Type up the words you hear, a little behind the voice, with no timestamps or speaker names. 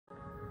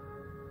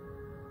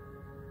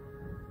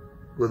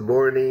Good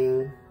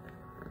morning.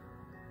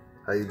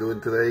 How you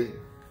doing today?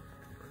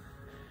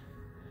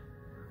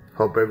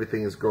 Hope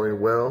everything is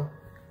going well.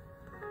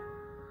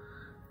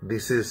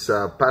 This is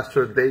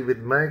Pastor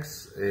David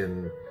Max,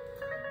 and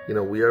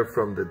we are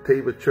from the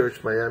Table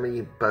Church,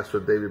 Miami. Pastor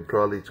David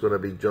probably is going to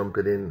be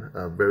jumping in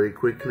very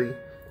quickly.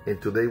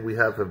 And today we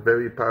have a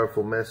very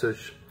powerful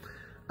message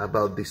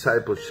about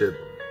discipleship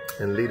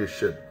and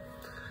leadership.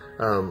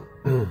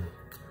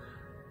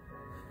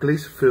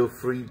 Please feel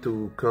free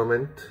to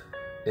comment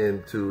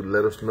and to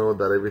let us know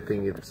that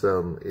everything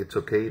it's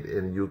okay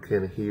and you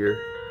can hear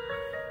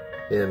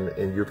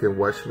and you can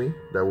watch me.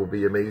 That would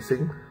be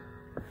amazing.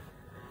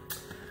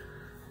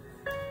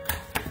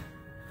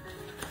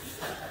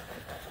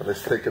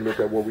 Let's take a look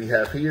at what we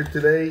have here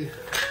today.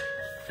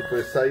 Super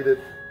excited.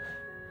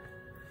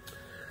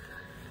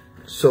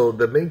 So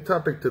the main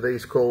topic today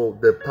is called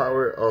the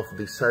power of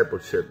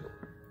discipleship.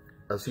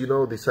 As you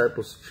know,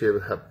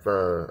 discipleship have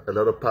a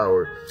lot of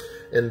power,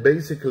 and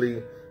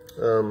basically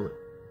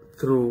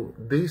through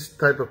this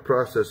type of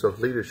process of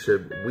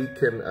leadership, we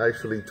can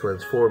actually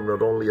transform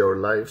not only our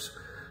lives,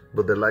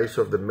 but the lives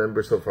of the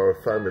members of our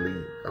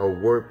family, our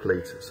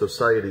workplace,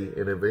 society,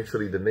 and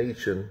eventually the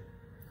nation,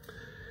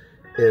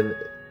 and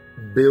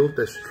build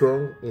a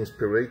strong,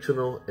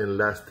 inspirational, and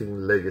lasting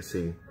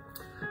legacy.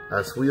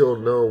 As we all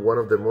know, one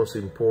of the most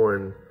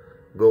important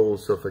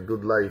goals of a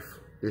good life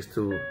is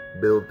to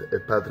build a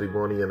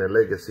patrimony and a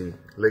legacy.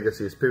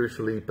 Legacy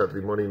spiritually,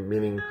 patrimony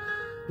meaning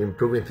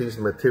improving things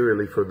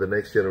materially for the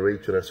next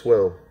generation as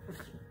well.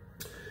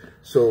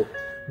 So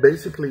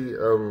basically,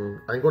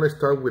 I'm going to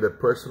start with a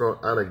personal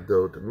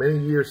anecdote. Many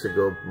years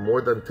ago, more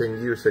than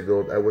 10 years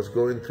ago, I was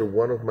going through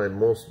one of my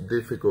most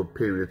difficult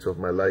periods of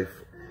my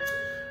life.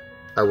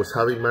 I was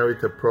having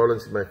marital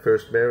problems in my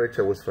first marriage.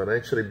 I was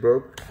financially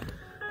broke,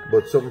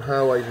 but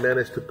somehow I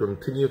managed to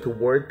continue to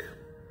work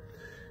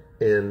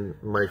in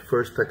my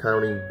first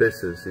accounting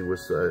business. It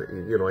was,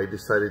 I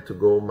decided to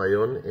go on my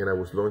own, and I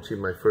was launching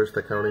my first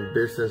accounting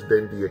business.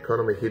 Then the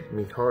economy hit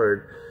me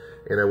hard,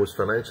 and I was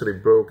financially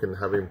broke and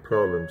having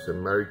problems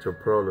and marital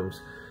problems,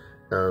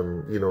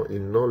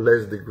 in no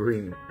less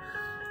degree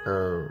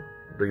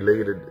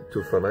related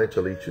to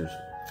financial issues.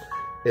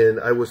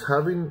 And I was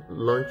having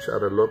lunch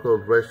at a local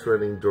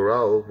restaurant in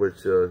Doral,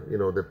 which,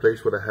 the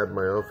place where I had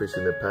my office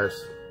in the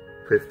past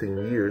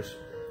 15 years.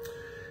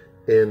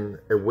 And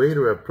a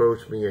waiter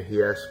approached me and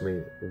he asked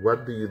me,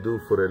 "What do you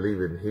do for a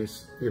living?"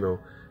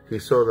 He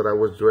saw that I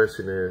was dressed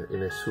in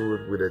a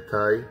suit with a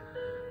tie,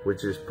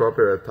 which is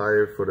proper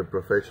attire for the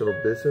professional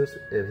business,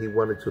 and he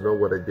wanted to know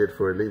what I did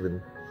for a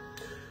living.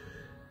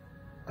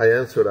 I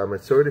answered, "I'm a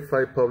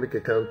certified public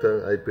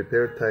accountant. I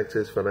prepare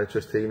taxes,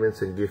 financial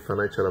statements, and give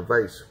financial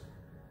advice."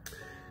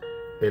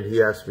 And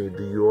he asked me,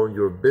 "Do you own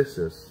your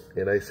business?"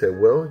 And I said,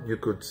 "Well, you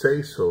could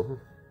say so.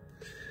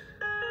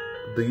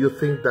 Do you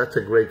think that's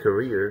a great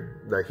career?"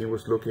 That he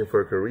was looking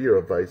for career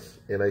advice.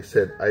 And I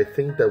said, "I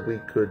think that we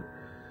could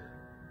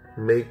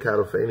make out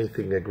of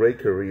anything a great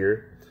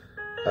career,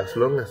 as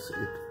long as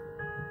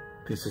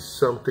this is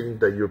something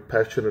that you're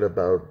passionate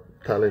about,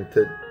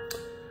 talented,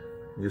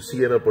 you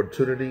see an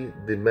opportunity,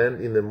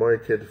 demand in the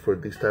market for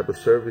this type of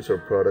service or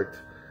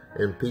product,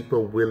 and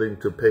people willing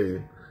to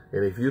pay.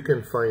 And if you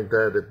can find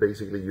that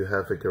basically you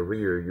have a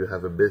career, you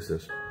have a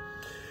business."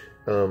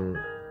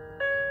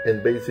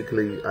 And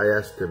basically I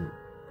asked him,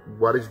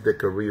 "What is the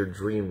career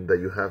dream that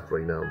you have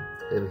right now?"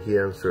 And he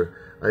answered,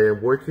 "I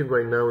am working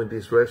right now in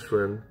this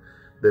restaurant.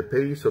 The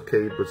pay is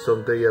okay, but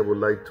someday I would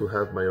like to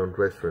have my own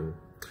restaurant."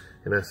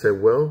 And I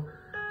said, "Well,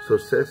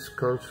 success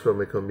comes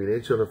from a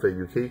combination of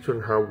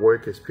education, hard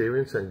work,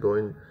 experience, and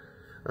going,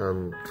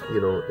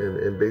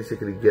 and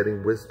basically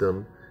getting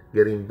wisdom,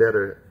 getting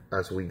better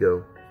as we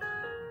go."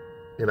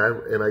 And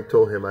I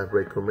told him, "I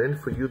recommend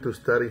for you to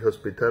study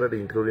hospitality,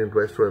 including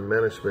restaurant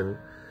management,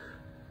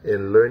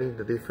 and learning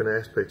the different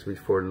aspects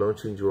before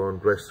launching your own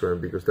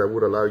restaurant, because that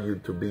would allow you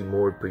to be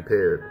more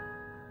prepared."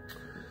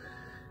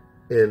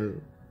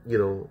 And,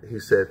 he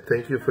said,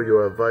 "Thank you for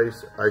your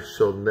advice. I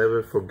shall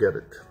never forget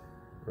it."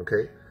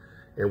 Okay?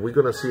 And we're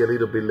going to see a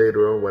little bit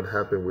later on what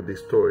happened with this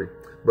story.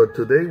 But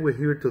today we're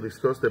here to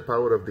discuss the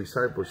power of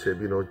discipleship,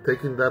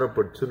 taking that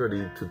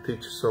opportunity to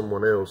teach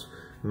someone else,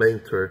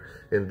 mentor,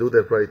 and do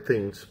the right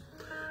things.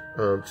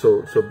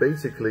 So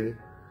basically,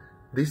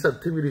 these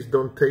activities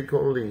don't take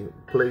only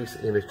place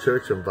in a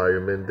church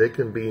environment. They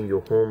can be in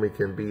your home. It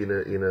can be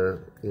in a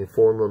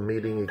informal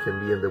meeting. It can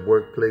be in the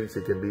workplace.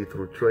 It can be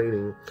through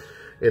training.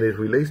 And it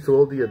relates to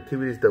all the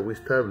activities that we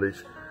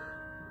establish,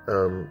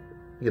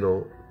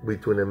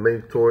 between a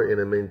mentor and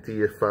a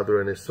mentee, a father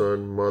and a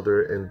son,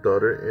 mother and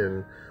daughter,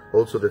 and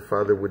also the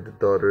father with the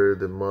daughter,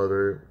 the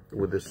mother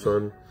with the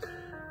son.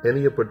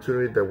 Any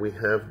opportunity that we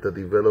have to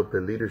develop a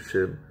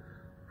leadership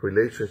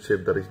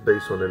relationship that is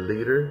based on a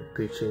leader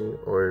teaching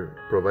or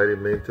providing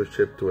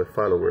mentorship to a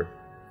follower.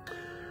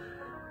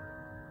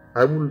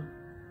 I would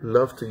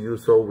love to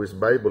use always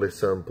Bible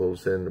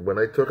examples, and when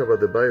I talk about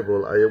the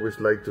Bible, I always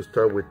like to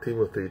start with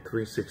Timothy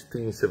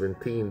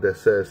 3:16-17 that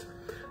says,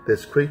 "The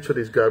scripture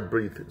is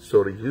God-breathed,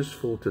 so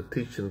useful to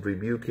teaching,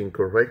 rebuking,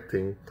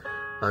 correcting,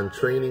 and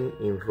training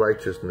in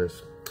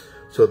righteousness,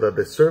 so that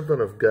the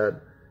servant of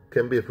God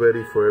can be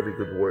ready for every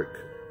good work.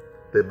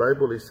 The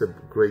Bible is a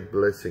great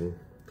blessing.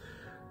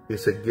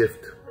 It's a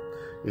gift.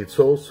 It's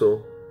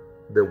also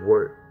the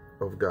Word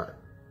of God.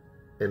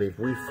 And if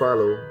we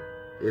follow,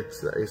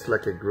 it's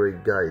like a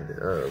great guide,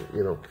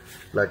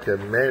 like a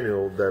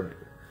manual that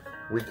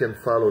we can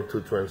follow to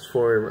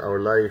transform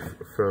our life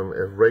from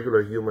a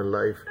regular human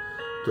life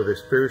to the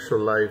spiritual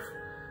life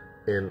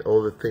and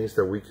all the things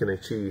that we can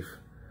achieve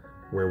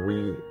when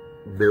we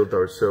build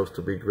ourselves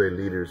to be great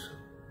leaders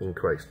in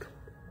Christ.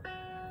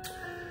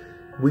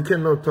 We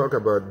cannot talk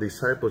about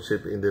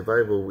discipleship in the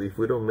Bible if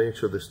we don't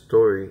mention the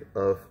story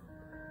of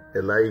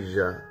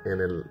Elijah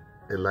and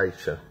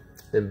Elisha.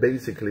 And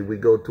basically we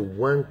go to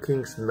 1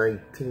 Kings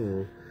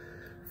 19,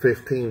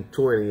 15,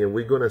 20, and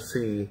we're going to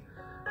see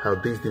how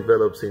this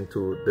develops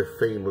into the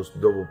famous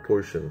double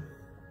portion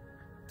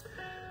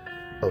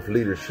of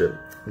leadership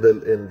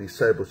and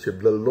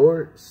discipleship. The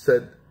Lord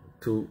said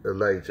to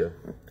Elijah,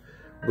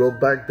 "Go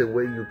back the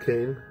way you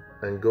came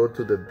and go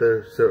to the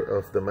desert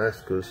of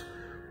Damascus.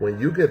 When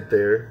you get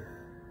there,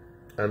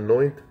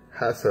 anoint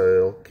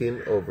Hazael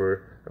king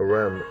over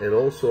Aram, and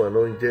also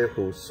anoint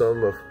Jehu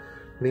son of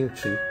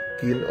Nimshi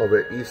king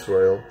over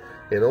Israel,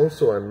 and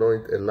also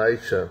anoint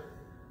Elisha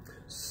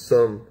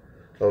son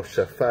of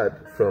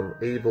Shaphat from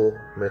Abel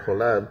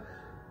Meholab,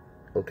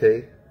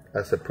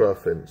 as a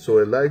prophet." So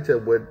Elijah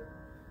went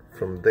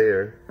from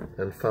there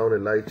and found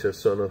Elisha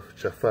son of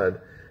Shaphat.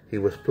 He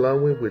was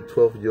plowing with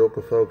 12 yoke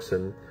of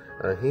oxen,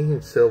 and he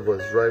himself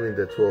was driving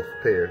the 12th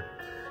pair.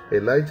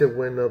 Elijah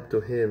went up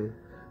to him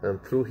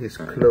and threw his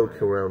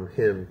cloak around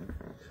him.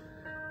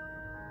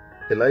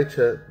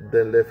 Elisha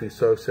then left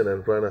his oxen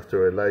and ran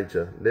after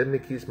Elijah. "Let me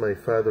kiss my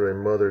father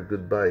and mother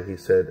goodbye," he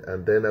said,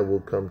 "and then I will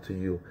come to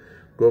you."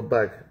 "Go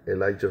back,"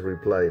 Elijah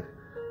replied.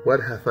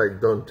 "What have I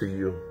done to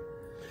you?"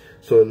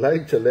 So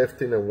Elijah left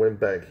him and went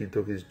back. He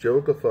took his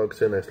yoke of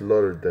oxen and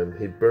slaughtered them.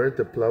 He burned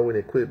the plowing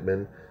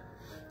equipment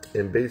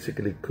and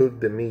basically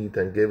cooked the meat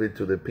and gave it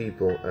to the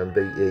people, and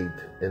they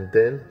ate. And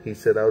then he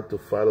set out to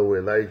follow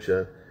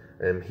Elijah,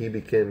 and he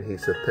became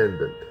his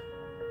attendant.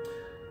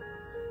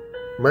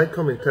 My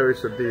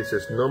commentaries on this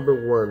is, number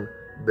one,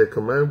 the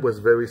command was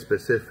very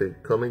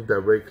specific, coming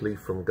directly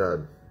from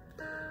God.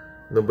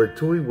 Number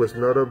two, it was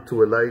not up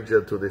to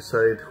Elijah to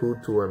decide who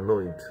to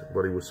anoint,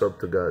 but it was up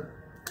to God.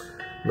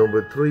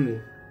 Number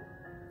three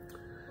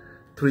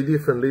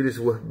different leaders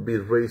would be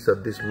raised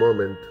at this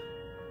moment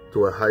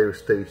to a higher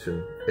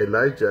station.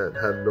 Elijah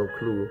had no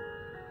clue,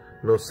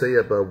 no say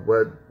about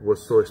what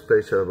was so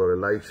special about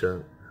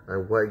Elisha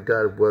and why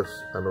God was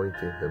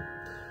anointing him.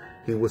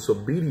 He was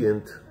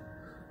obedient,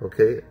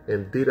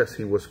 and did as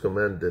he was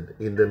commanded.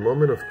 In the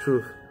moment of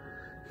truth,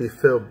 he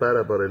felt bad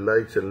about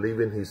Elisha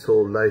leaving his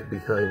whole life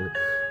behind.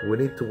 We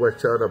need to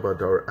watch out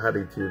about our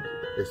attitude,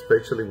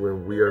 especially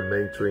when we are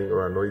mentoring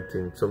or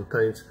anointing.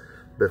 Sometimes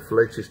the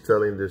flesh is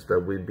telling us that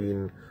we're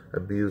being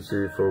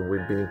abusive or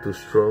we're being too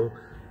strong,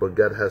 but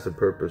God has a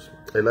purpose.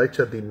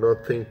 Elisha did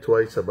not think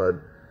twice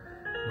about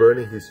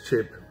burning his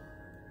chip,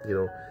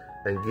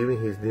 and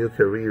giving his new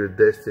career,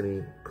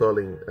 destiny,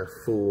 calling a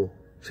full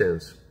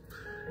chance.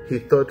 He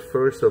thought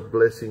first of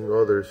blessing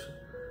others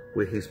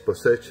with his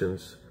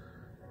possessions,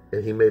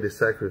 and he made a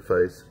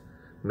sacrifice,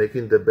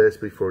 making the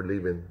best before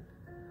leaving.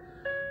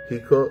 He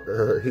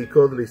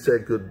coldly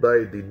said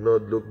goodbye, did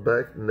not look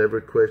back,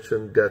 never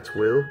questioned God's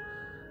will,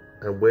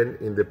 and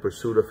went in the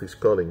pursuit of his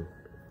calling.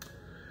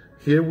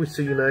 Here we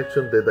see in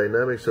action the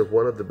dynamics of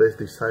one of the best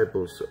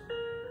discipleships,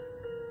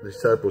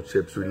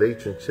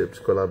 relationships,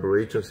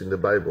 collaborations in the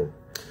Bible.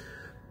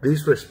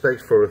 This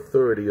respect for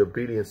authority,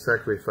 obedience,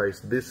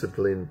 sacrifice,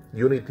 discipline,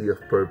 unity of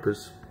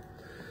purpose.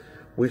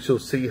 We shall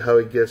see how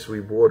it gets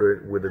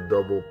rewarded with a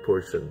double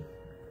portion.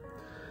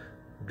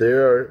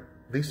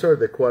 These are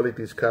the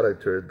qualities,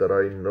 character that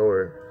are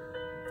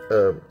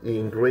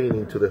ingrained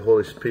into the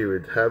Holy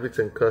Spirit, habits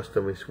and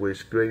customs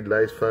which great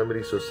lives,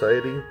 family,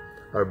 society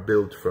are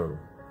built from.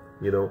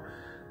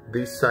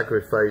 This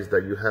sacrifice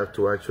that you have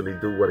to actually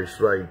do what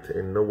is right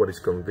and know what is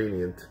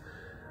convenient,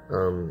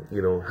 having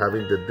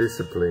the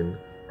discipline,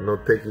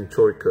 not taking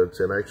shortcuts,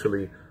 and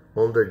actually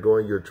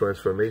undergoing your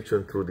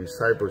transformation through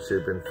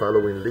discipleship and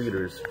following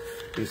leaders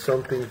is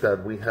something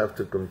that we have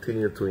to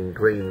continue to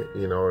ingrain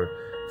in our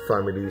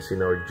families,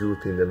 in our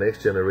youth, in the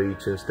next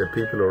generations, the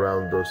people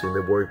around us, in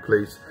the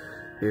workplace,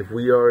 if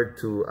we are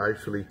to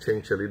actually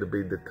change a little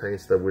bit the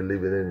times that we're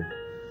living in.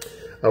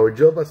 Our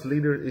job as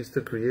leaders is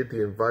to create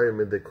the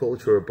environment, the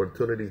culture,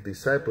 opportunities,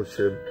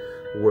 discipleship,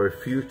 where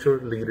future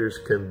leaders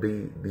can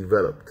be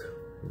developed.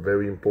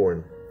 Very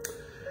important.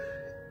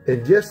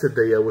 And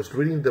yesterday I was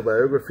reading the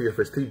biography of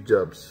Steve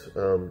Jobs,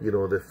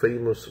 the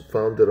famous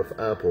founder of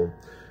Apple.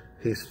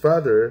 His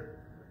father,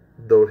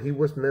 though he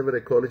was never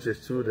a college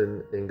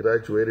student and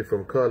graduated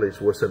from college,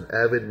 was an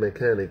avid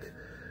mechanic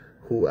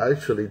who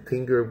actually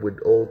tinkered with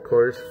old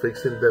cars,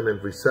 fixing them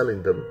and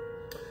reselling them.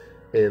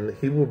 And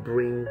he would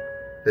bring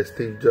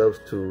Steve Jobs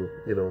to,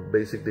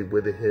 basically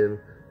with him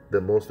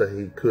the most that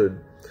he could.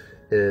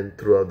 and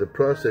throughout the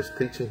process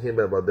teaching him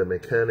about the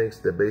mechanics,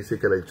 the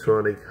basic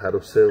electronic, how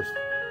to sell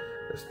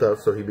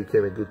stuff, so he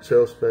became a good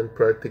salesman,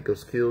 practical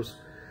skills.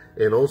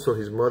 And also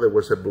his mother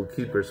was a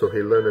bookkeeper, so he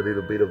learned a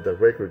little bit of the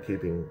record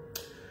keeping.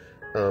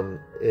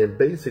 And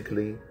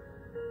basically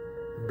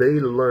they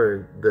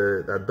learned,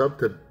 the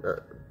adopted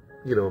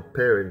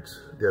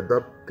parents, the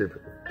adoptive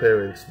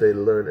parents, they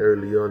learned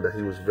early on that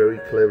he was very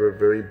clever,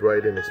 very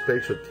bright, and a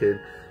special kid,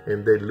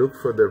 and they looked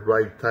for the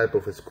right type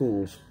of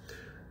schools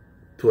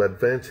to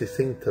advance his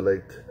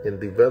intellect and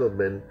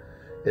development.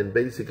 And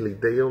basically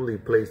they only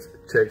placed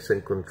checks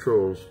and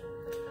controls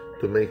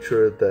to make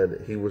sure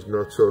that he was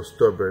not so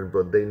stubborn,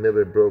 but they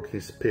never broke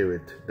his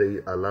spirit. They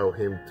allow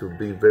him to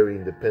be very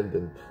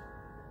independent.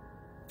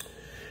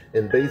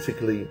 And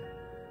basically,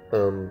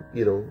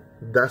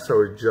 that's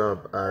our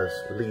job as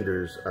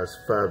leaders, as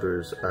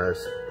fathers,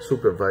 as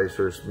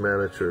supervisors,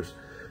 managers,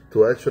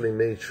 to actually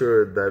make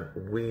sure that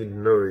we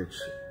nourish,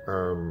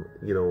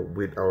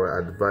 with our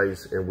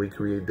advice, and we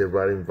create the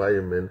right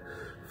environment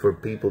for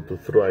people to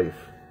thrive,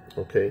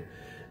 okay?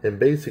 And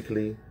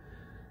basically,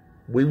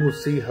 we will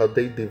see how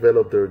they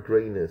develop their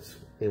greatness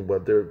in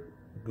what they're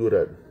good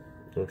at,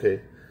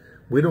 okay?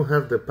 We don't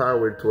have the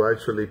power to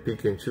actually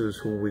pick and choose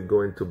who we're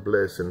going to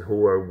bless and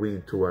who are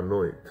we to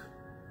anoint,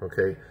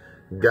 okay?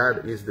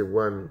 God is the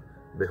one,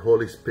 the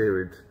Holy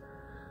Spirit,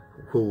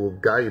 who will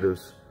guide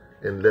us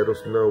and let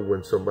us know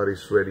when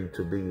somebody's ready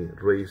to be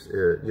raised,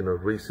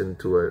 risen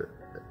to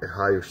a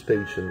higher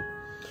station.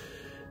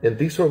 And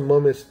these are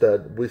moments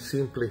that we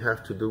simply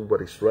have to do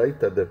what is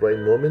right at the right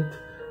moment,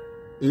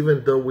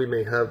 even though we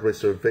may have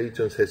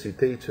reservations,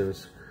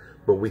 hesitations,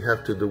 but we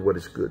have to do what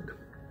is good.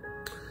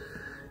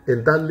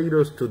 And that leads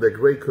us to the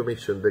Great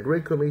Commission. The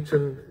Great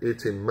Commission,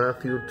 it's in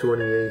Matthew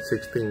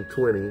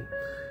 28:16-20,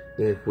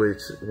 in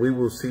which we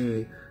will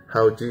see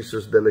how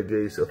Jesus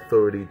delegates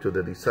authority to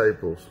the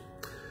disciples.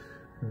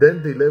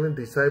 Then the 11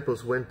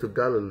 disciples went to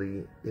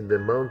Galilee, in the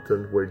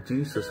mountain where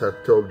Jesus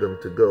had told them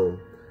to go.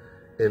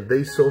 And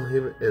they saw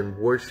him and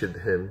worshipped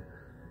him,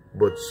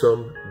 but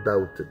some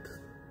doubted.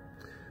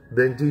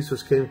 Then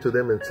Jesus came to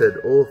them and said,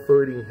 "All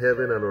authority in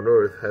heaven and on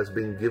earth has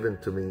been given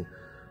to me.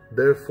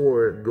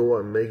 Therefore, go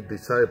and make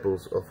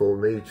disciples of all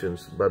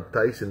nations,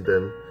 baptizing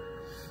them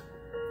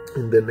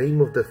in the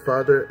name of the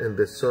Father and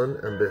the Son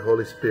and the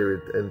Holy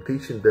Spirit, and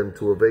teaching them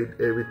to obey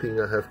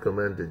everything I have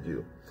commanded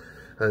you.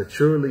 And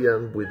surely I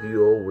am with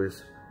you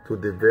always, to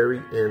the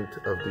very end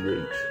of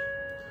the age."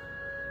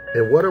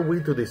 And what are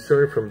we to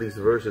discern from these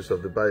verses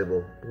of the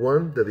Bible?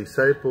 One, the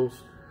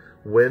disciples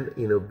went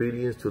in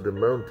obedience to the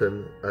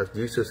mountain as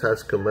Jesus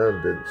has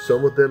commanded.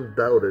 Some of them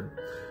doubted,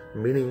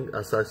 meaning,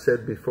 as I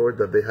said before,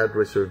 that they had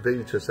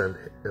reservations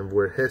and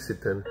were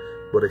hesitant,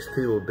 but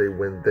still they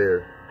went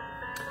there.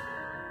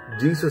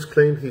 Jesus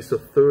claimed his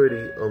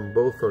authority on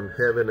both on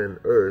heaven and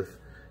earth,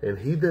 and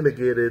he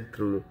delegated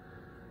through,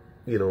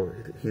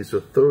 his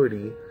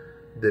authority,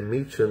 the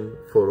mission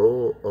for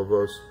all of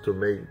us to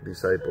make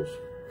disciples.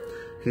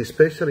 He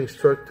especially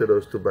instructed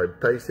us to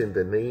baptize in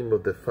the name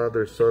of the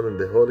Father, Son, and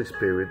the Holy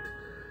Spirit,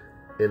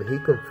 and he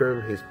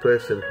confirmed his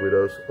presence with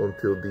us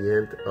until the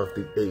end of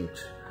the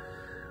age.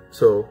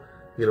 So,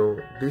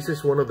 this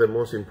is one of the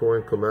most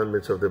important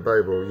commandments of the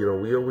Bible.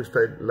 We always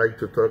like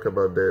to talk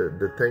about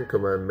the 10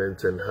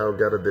 commandments and how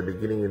God at the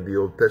beginning in the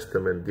Old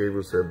Testament gave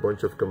us a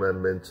bunch of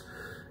commandments,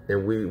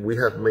 and we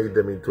have made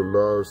them into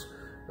laws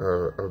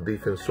of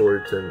different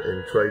sorts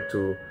and try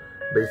to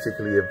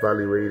basically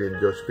evaluate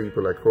and judge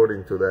people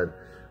according to that.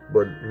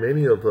 But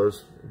many of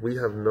us, we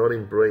have not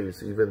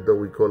embraced, even though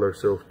we call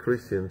ourselves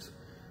Christians,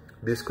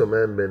 this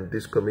commandment,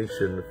 this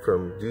commission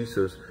from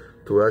Jesus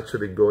to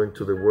actually go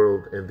into the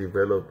world and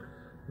develop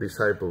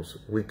disciples.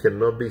 We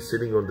cannot be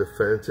sitting on the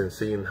fence and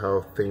seeing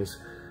how things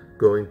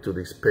go into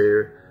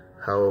despair,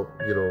 how,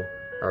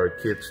 our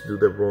kids do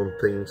the wrong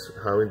things,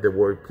 how in the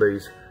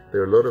workplace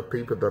there are a lot of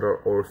people that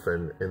are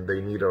orphaned and they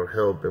need our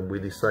help, and we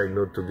decide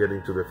not to get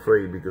into the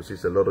fray because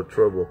it's a lot of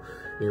trouble.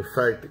 In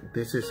fact,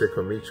 this is a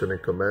commission, a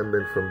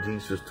commandment from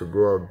Jesus to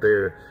go out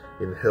there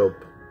and help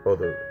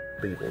other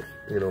people,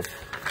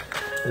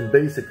 And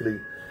basically,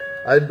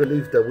 I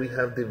believe that we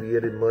have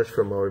deviated much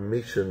from our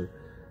mission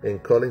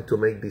and calling to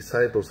make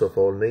disciples of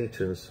all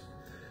nations,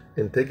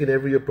 and taking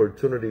every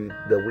opportunity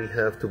that we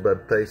have to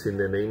baptize in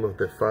the name of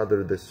the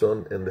Father, the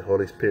Son, and the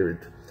Holy Spirit.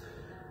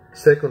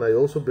 Second, I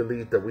also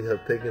believe that we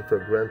have taken for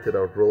granted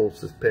our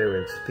roles as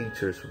parents,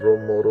 teachers, role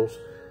models,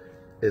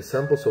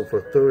 examples of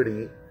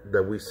authority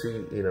that we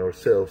see in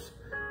ourselves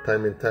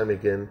time and time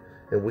again,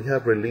 and we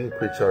have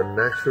relinquished our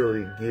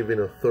naturally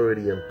given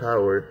authority and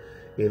power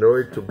in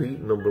order to be,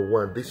 number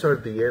one, these are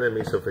the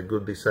enemies of a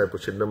good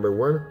discipleship. Number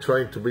one,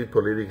 trying to be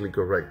politically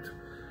correct.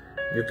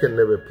 You can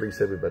never please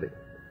everybody.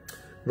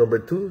 Number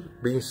two,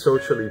 being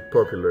socially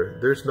popular.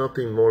 There's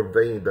nothing more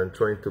vain than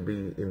trying to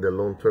be in the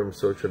long term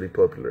socially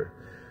popular,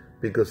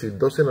 because it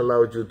doesn't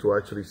allow you to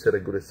actually set a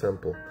good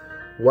example.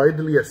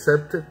 Widely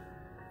accepted,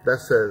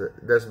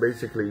 that's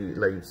basically,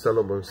 like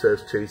Solomon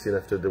says, chasing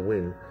after the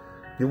wind.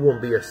 You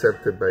won't be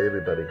accepted by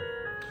everybody.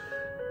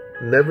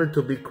 never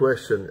to be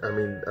questioned. I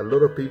mean, a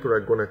lot of people are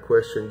going to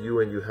question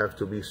you, and you have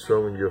to be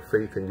strong in your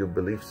faith and your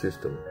belief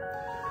system.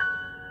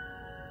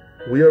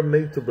 We are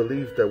made to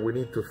believe that we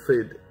need to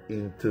fit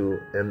into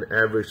an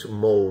average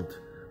mold.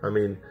 I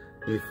mean,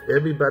 if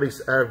everybody's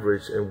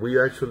average and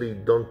we actually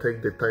don't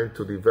take the time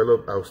to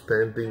develop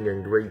outstanding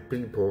and great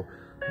people,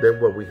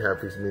 then what we have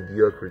is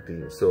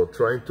mediocrity. So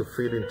trying to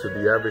fit into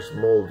the average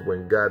mold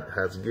when God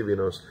has given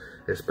us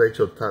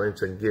special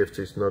talents and gifts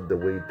is not the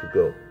way to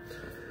go.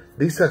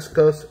 This has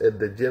caused a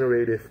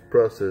degenerative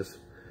process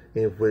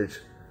in which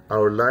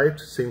our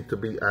lives seem to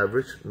be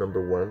average,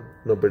 number one.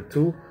 Number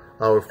two,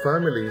 our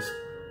families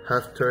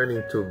have turned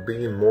into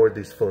being more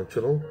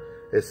dysfunctional.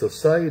 A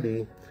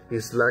society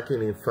is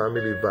lacking in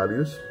family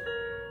values.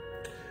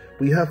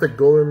 We have a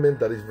government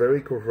that is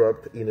very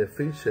corrupt,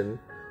 inefficient,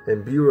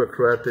 and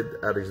bureaucratic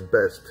at its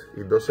best.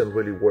 It doesn't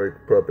really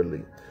work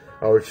properly.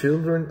 Our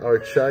children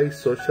are shy,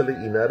 socially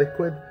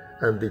inadequate,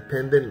 and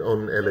dependent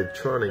on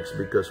electronics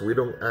because we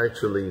don't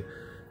actually,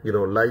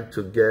 like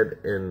to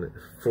get and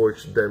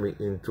forge them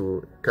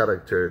into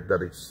character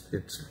that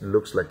it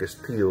looks like a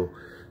steel,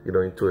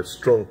 into a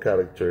strong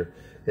character.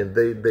 And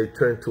they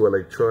turn to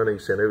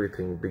electronics and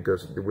everything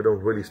because we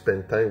don't really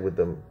spend time with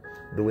them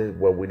doing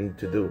what we need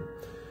to do.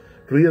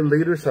 Real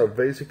leaders are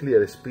basically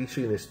a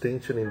species in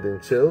extinction in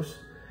themselves,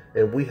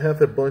 and we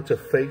have a bunch of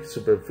fake,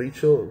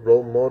 superficial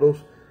role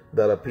models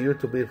that appear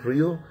to be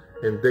real,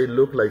 and they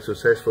look like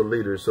successful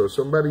leaders. So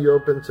somebody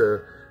opens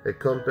a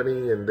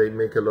company and they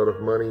make a lot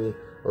of money,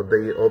 or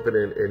they open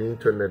an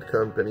internet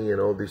company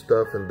and all this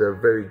stuff, and they're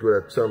very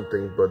good at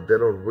something, but they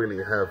don't really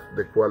have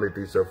the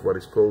qualities of what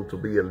is called to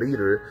be a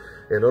leader.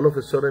 And all of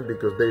a sudden,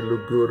 because they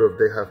look good, or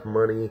they have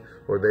money,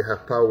 or they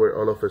have power,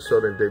 all of a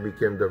sudden they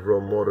became the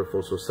role model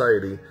for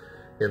society.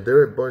 And there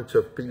are a bunch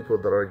of people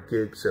that are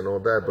geeks and all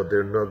that, but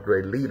they're not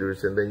great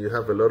leaders. And then you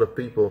have a lot of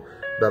people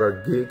that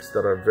are geeks,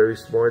 that are very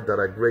smart, that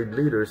are great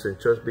leaders, and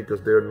just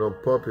because they're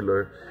not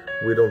popular,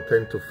 we don't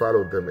tend to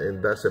follow them,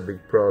 and that's a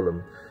big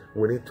problem.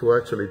 We need to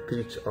actually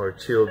teach our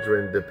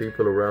children, the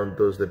people around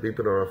us, the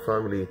people in our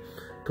family,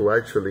 to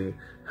actually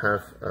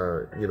have,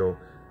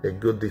 a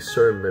good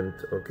discernment,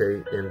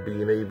 okay, and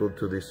being able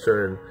to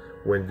discern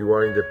when you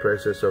are in the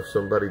presence of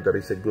somebody that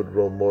is a good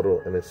role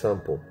model and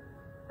example.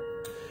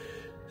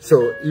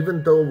 So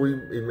even though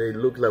it may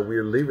look like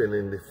we're living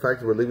in, the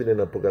fact we're living in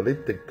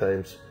apocalyptic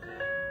times,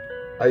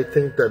 I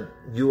think that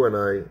you and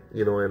I,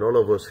 and all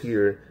of us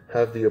here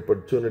have the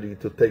opportunity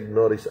to take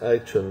notice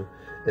action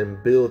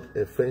and build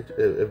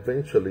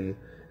eventually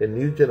a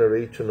new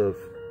generation of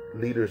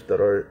leaders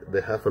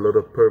that have a lot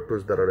of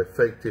purpose, that are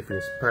effective,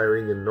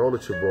 inspiring, and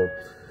knowledgeable.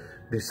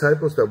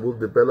 Disciples that will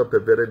develop a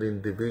better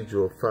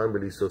individual,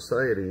 family,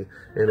 society,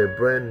 and a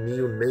brand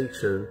new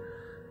nation,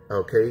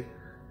 okay,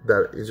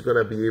 that is going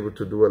to be able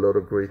to do a lot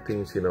of great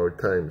things in our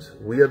times.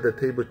 We at the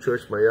Table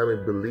Church Miami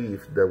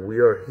believe that we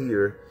are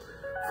here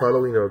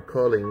following our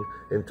calling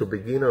and to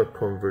begin our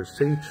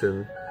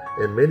conversation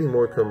and many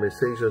more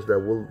conversations that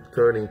will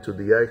turn into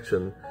the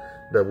action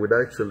that would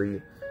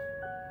actually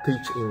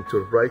teach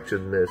into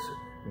righteousness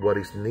what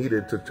is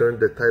needed to turn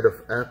the tide of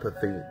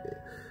apathy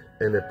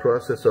and a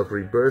process of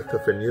rebirth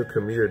of a new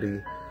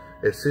community,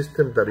 a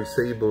system that is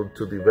able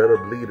to develop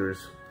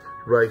leaders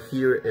right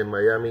here in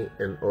Miami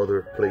and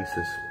other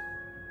places.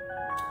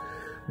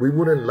 We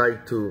wouldn't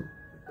like to,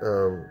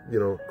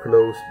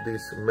 close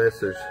this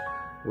message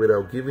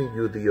without giving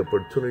you the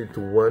opportunity to,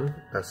 one,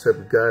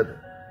 accept God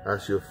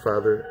as your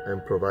Father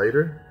and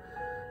provider.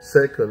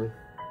 Second,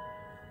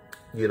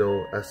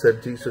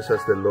 accept Jesus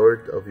as the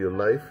Lord of your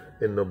life.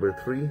 And number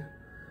three,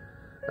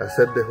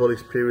 accept the Holy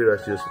Spirit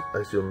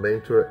as your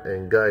mentor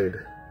and guide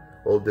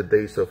all the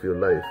days of your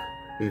life.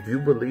 If you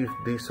believe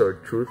these are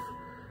truths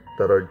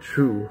that are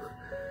true,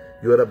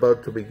 you are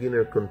about to begin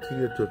and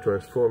continue to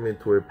transform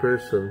into a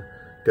person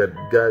that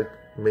God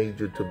made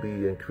you to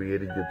be and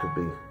created you to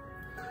be.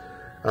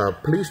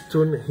 Please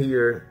tune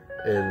here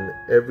and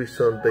every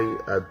Sunday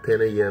at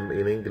 10 a.m.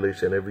 in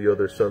English and every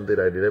other Sunday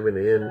at 11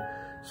 a.m.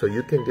 so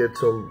you can get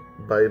some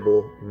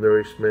Bible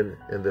nourishment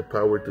and the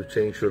power to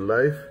change your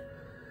life,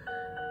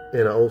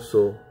 and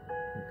also,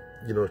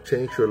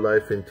 change your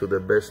life into the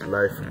best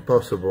life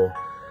possible.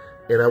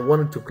 And I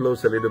wanted to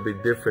close a little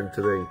bit different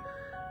today.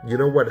 You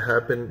know what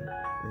happened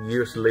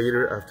years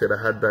later after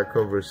I had that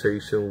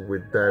conversation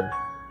with that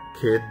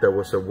kid that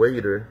was a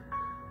waiter?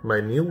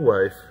 My new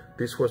wife,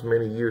 this was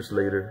many years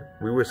later,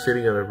 we were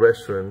sitting in a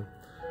restaurant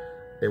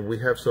and we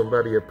have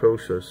somebody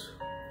approach us.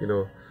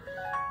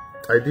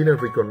 I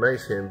didn't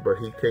recognize him, but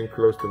he came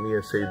close to me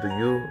and said, "Do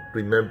you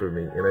remember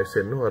me?" And I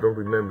said, "No, I don't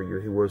remember you."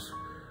 He was,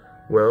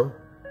 "Well,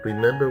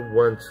 remember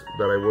once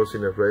that I was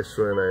in a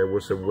restaurant, I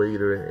was a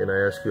waiter, and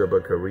I asked you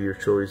about career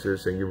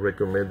choices and you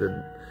recommended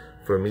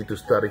for me to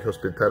study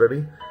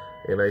hospitality?"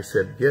 And I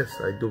said, "Yes,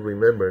 I do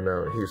remember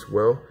now." He's,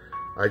 "Well,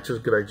 I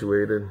just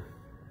graduated,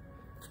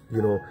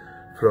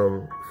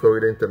 from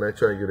Florida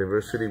International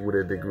University with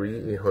a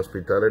degree in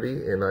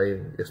hospitality, and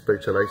I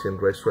specialize in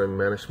restaurant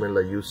management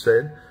like you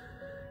said,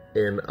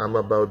 and I'm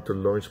about to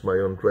launch my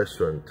own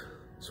restaurant.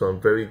 So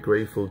I'm very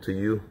grateful to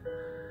you,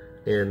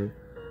 and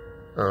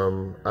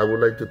I would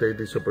like to take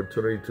this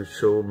opportunity to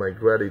show my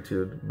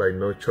gratitude by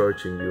not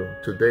charging you.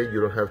 Today,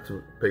 you don't have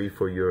to pay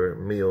for your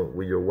meal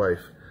with your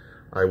wife.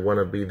 I want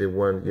to be the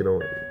one,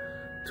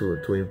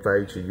 to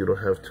invite you. You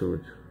don't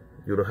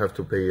have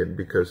to pay it,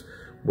 because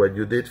what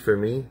you did for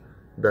me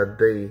that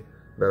day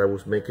that I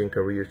was making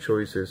career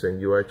choices, and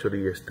you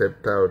actually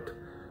stepped out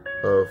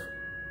of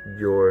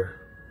your,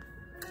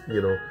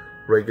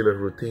 regular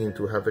routine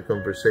to have a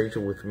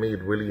conversation with me.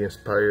 It really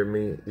inspired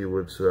me. It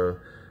was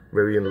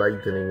very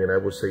enlightening, and I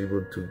was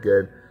able to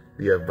get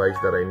the advice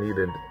that I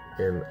needed.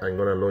 And I'm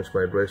gonna launch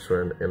my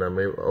restaurant, and I'm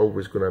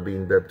always gonna be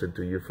indebted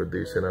to you for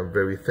this, and I'm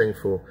very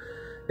thankful.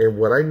 And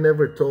what I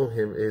never told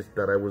him is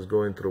that I was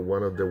going through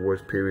one of the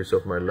worst periods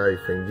of my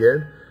life, and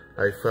yet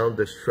I found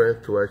the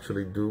strength to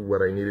actually do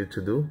what I needed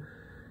to do.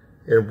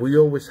 And we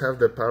always have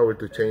the power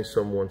to change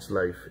someone's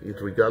life.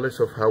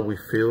 Regardless of how we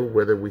feel,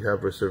 whether we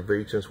have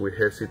reservations, we're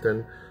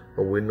hesitant,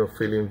 or we're not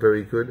feeling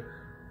very good,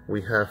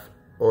 we have,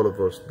 all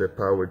of us, the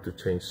power to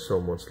change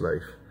someone's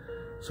life.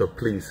 So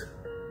please,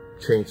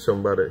 change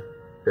somebody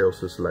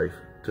else's life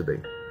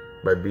today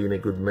by being a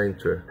good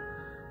mentor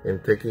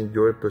and taking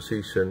your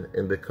position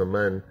in the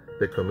command,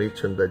 the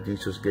commission that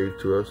Jesus gave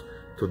to us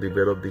to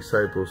develop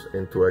disciples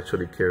and to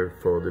actually care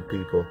for the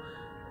people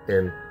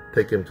and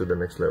take them to the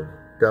next level.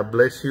 God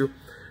bless you.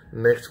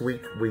 Next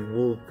week, we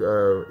will,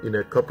 in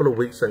a couple of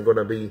weeks, I'm going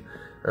to be,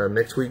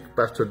 next week,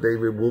 Pastor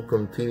David will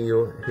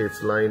continue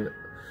his line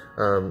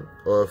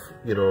of,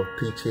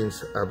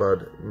 teachings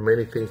about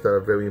many things that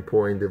are very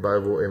important in the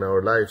Bible in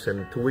our lives.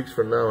 And 2 weeks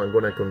from now, I'm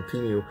going to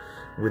continue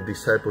with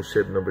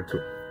discipleship number 2.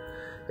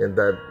 And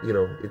that,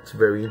 it's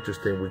very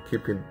interesting. We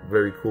keep it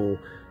very cool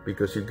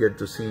because you get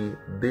to see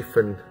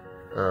different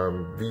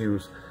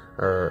views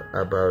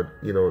about,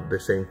 the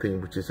same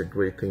thing, which is a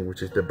great thing,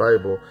 which is the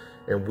Bible.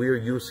 And we're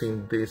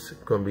using this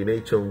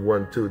combination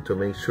 1-2 to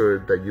make sure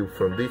that you,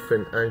 from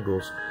different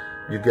angles,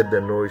 you get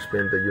the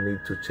nourishment that you need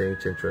to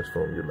change and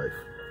transform your life.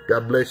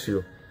 God bless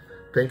you.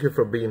 Thank you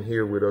for being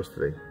here with us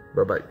today.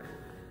 Bye-bye.